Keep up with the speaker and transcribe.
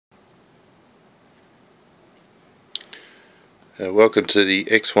Welcome to the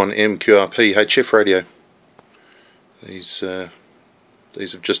X1M QRP HF radio. These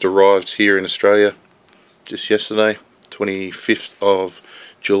have just arrived here in Australia just yesterday, 25th of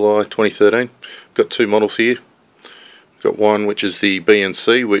July 2013. Got two models here. Got one which is the B and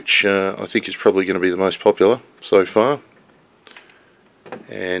C, which I think is probably going to be the most popular so far.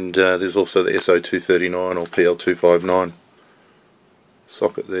 And there's also the SO239 or PL259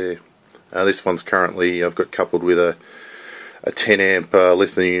 socket there. This one's currently, I've got coupled with a 10 amp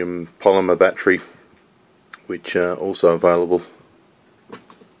lithium polymer battery, which are also available.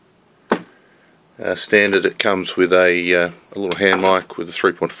 Standard, it comes with a little hand mic with a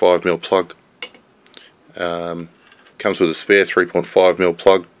 3.5mm plug. Comes with a spare 3.5mm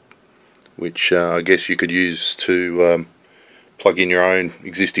plug, which I guess you could use to plug in your own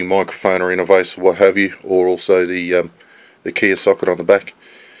existing microphone or interface or what have you, or also the Kia socket on the back.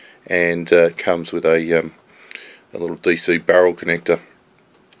 And it comes with a little DC barrel connector,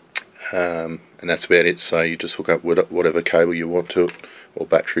 and that's about it. So you just hook up whatever cable you want to it, or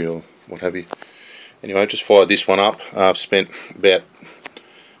battery or what have you. Anyway, I just fired this one up. I've spent about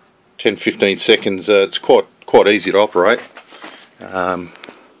 10-15 seconds. It's quite easy to operate.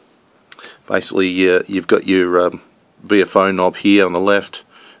 Basically, you've got your VFO knob here on the left,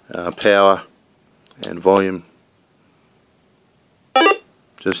 power and volume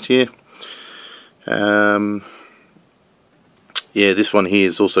just here. Yeah, this one here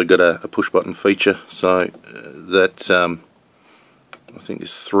has also got a push button feature, so that I think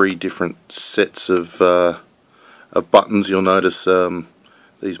there's 3 different sets of buttons. You'll notice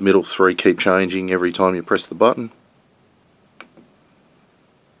these middle 3 keep changing every time you press the button,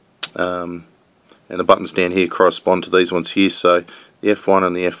 and the buttons down here correspond to these ones here. So the F1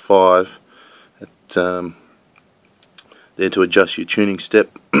 and the F5, they're to adjust your tuning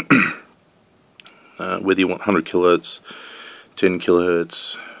step, whether you want 100 kHz, 10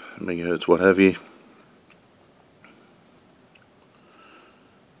 kHz, megahertz, what have you.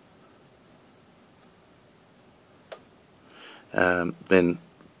 Then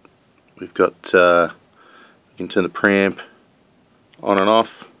we've got, you can turn the preamp on and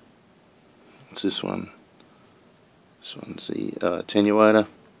off. It's this one. This one's the attenuator,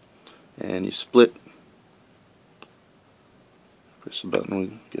 and you split. Press the button, we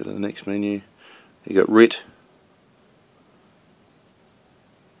go to the next menu. You got RIT,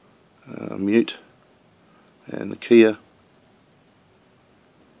 mute, and the Kia,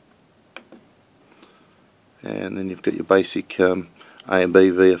 and then you've got your basic A and B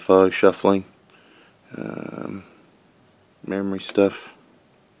VFO shuffling, memory stuff,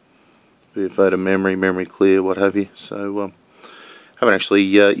 VFO to memory, memory clear, what have you. So haven't actually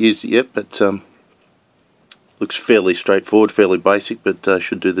used it yet, but looks fairly straightforward, fairly basic, but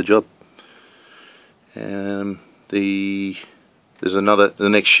should do the job. The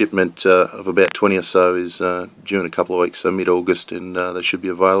next shipment of about 20 or so is due in a couple of weeks, so mid-August, and they should be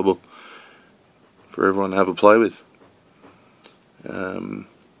available for everyone to have a play with.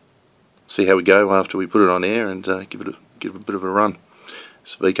 See how we go after we put it on air, and give it a bit of a run.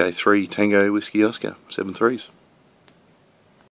 It's VK3 Tango Whiskey Oscar 7 3s.